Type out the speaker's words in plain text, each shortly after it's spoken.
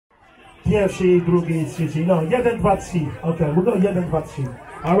Pierwszy, drugi, trzeci. No, jeden, dwa, trzy. Okay, we'll go jeden, dwa, trzy.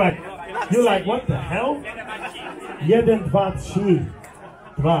 All right. You're like, what the hell? Jeden, dwa, trzy.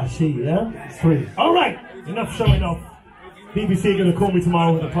 Dwa, trzy, yeah? Three. All right. Enough showing off. BBC are going to call me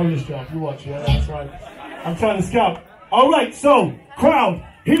tomorrow with a Polish job. You watch, yeah? That's right. I'm trying to scout. All right, so, crowd,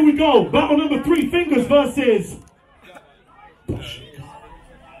 here we go. Battle number 3, Fingaz versus Pasik.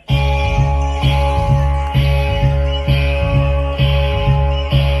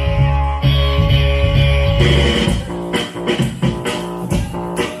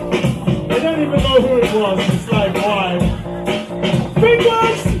 Who it was, it's like, why?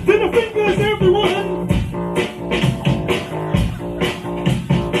 Fingaz! To the Fingaz, everyone!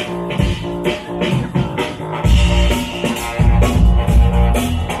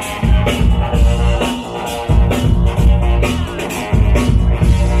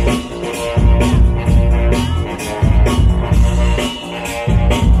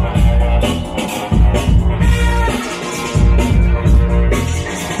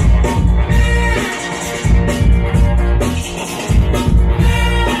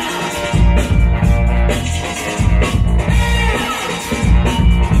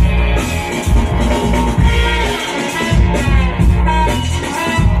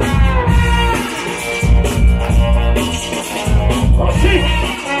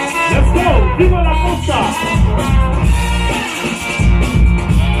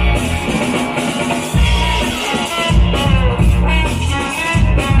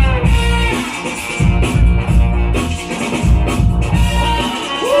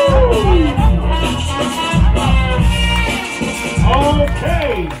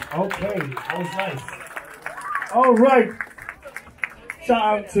 Okay, that was nice. All right. Shout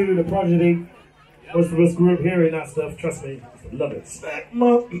out to the Prodigy. Most of us grew up hearing that stuff. Trust me, love it. Smack 'em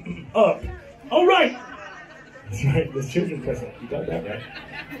up. All right. That's right. There's children present. You got that right.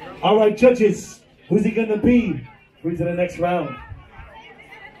 All right, judges. Who's it gonna be? Through to the next round.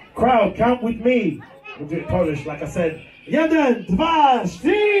 Crowd, count with me. We'll do it Polish, like I said. Jeden, dwa,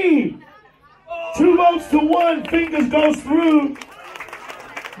 trzy. 2 votes to 1. Fingaz goes through.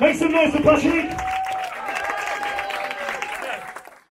 Make some noise for Pasik.